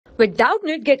With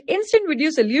Doubtnut, get instant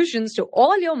video solutions to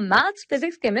all your maths,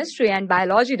 physics, chemistry, and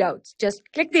biology doubts. Just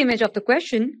click the image of the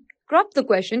question, crop the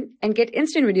question, and get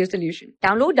instant video solution.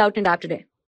 Download Doubtnut app today.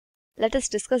 Let us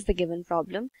discuss the given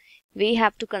problem. We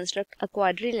have to construct a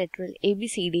quadrilateral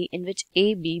ABCD in which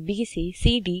AB, BC,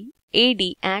 CD, AD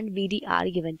and BD are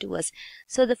given to us.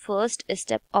 So the first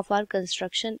step of our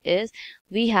construction is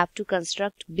we have to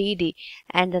construct BD,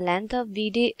 and the length of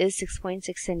BD is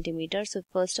 6.6 centimeters. So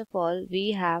first of all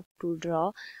we have to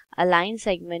draw a line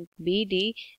segment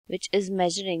BD which is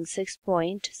measuring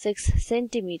 6.6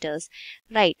 centimeters.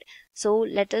 Right. So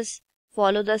let us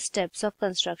follow the steps of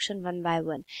construction one by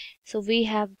one. So we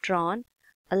have drawn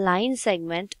a line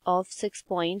segment of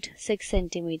 6.6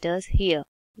 centimeters here.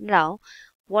 Now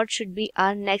what should be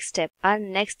our next step? Our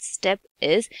next step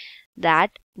is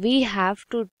that we have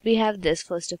this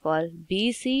first of all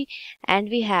BC and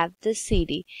we have this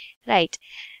CD, right?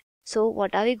 So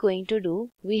what are we going to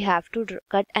do? We have to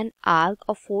cut an arc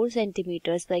of 4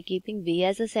 centimeters by keeping B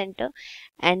as a center,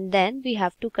 and then we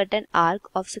have to cut an arc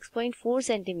of 6.4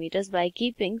 centimeters by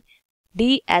keeping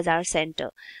D as our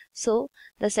center. So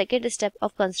the second step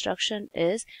of construction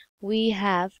is we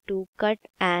have to cut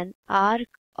an arc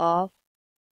of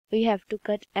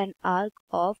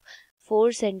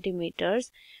 4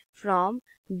 centimeters from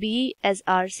B as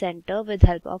our center with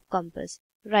help of compass.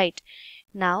 Right.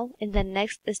 Now in the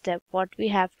next step what we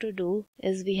have to do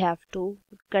is we have to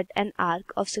cut an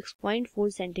arc of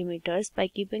 6.4 centimeters by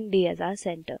keeping D as our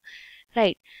center.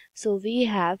 Right. So we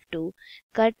have to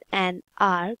cut an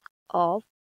arc of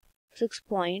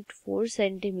 6.4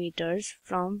 centimeters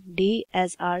from D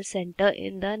as our center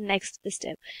in the next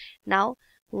step. Now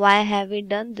why have we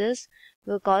done this?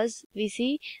 Because we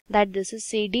see that this is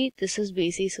CD, this is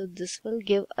BC, so this will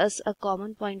give us a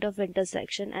common point of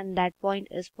intersection, and that point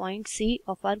is point C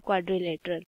of our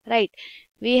quadrilateral. Right.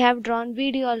 We have drawn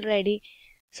BD already.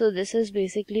 So this is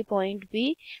basically point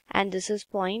B and this is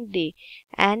point D,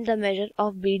 and the measure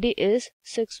of BD is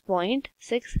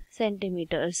 6.6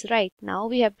 centimeters. Right. Now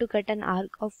we have to cut an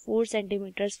arc of 4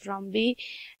 centimeters from B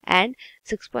and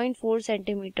 6.4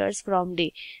 centimeters from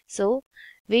D. So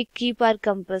we keep our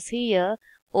compass here,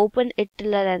 open it till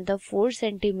a length of 4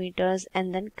 centimeters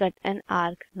and then cut an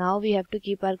arc. Now we have to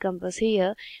keep our compass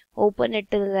here, open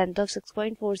it till a length of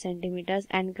 6.4 centimeters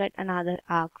and cut another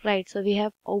arc. Right. So we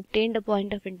have obtained a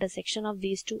point of intersection of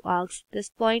these two arcs. This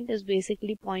point is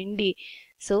basically point D.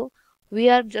 So we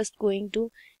are just going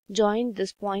to join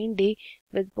this point D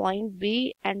with point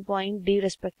B and point D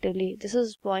respectively. This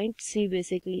is point C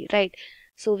basically. Right.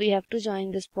 So we have to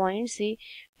join this point C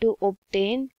to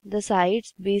obtain the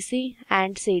sides BC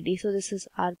and CD. So this is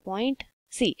our point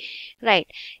C. Right.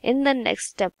 In the next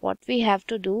step what we have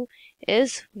to do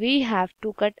is we have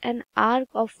to cut an arc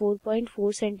of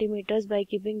 4.4 centimeters by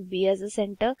keeping B as a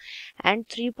center and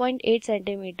 3.8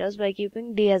 centimeters by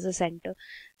keeping D as a center.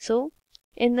 So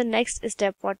in the next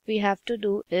step what we have to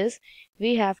do is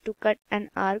we have to cut an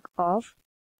arc of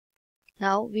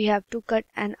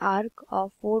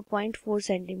 4.4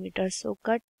 centimeters. So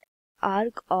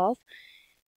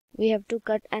we have to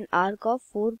cut an arc of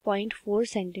 4.4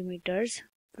 centimeters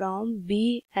from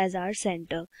B as our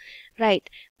center. Right.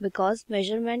 Because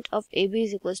measurement of AB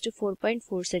is equals to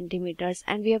 4.4 centimeters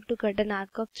and we have to cut an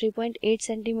arc of 3.8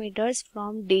 centimeters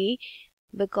from D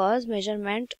because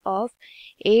measurement of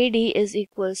AD is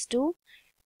equals to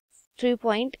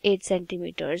 3.8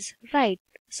 centimeters. Right.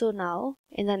 So now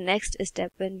in the next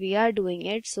step when we are doing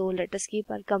it, so let us keep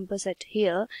our compass at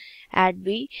here at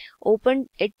B, open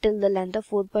it till the length of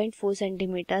 4.4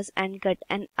 centimeters and cut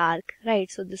an arc.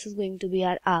 Right. So this is going to be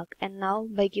our arc, and now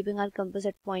by keeping our compass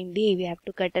at point D we have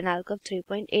to cut an arc of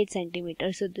 3.8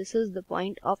 centimeters. So this is the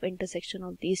point of intersection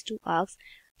of these two arcs.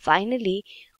 Finally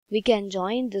we can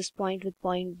join this point with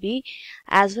point B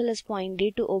as well as point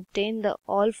D to obtain the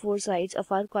all four sides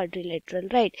of our quadrilateral.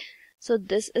 Right. So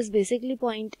this is basically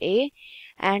point A,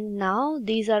 and now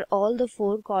these are all the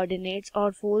four coordinates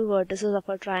or four vertices of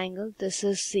a triangle. This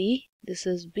is C, this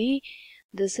is B,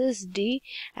 this is D,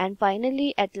 and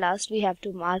finally at last we have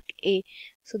to mark A.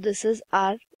 So this is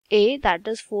our A, that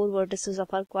is 4 vertices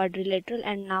of our quadrilateral,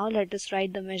 and now let us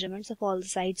write the measurements of all the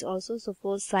sides also. So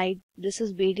first side, this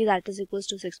is BD, that is equals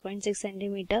to 6.6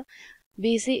 centimeter,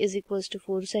 BC is equals to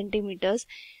 4 centimeters,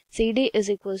 CD is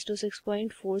equals to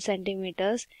 6.4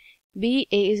 centimeters, BA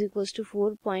is equals to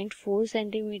 4.4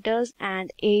 centimeters and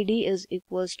AD is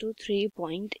equals to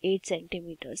 3.8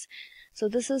 centimeters. So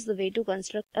this is the way to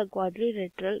construct a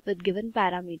quadrilateral with given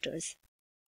parameters.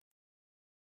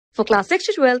 For class 6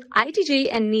 to 12, IIT JEE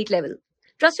and NEET level.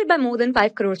 Trusted by more than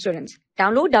 5 crore students.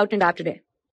 Download Doubtnut app today.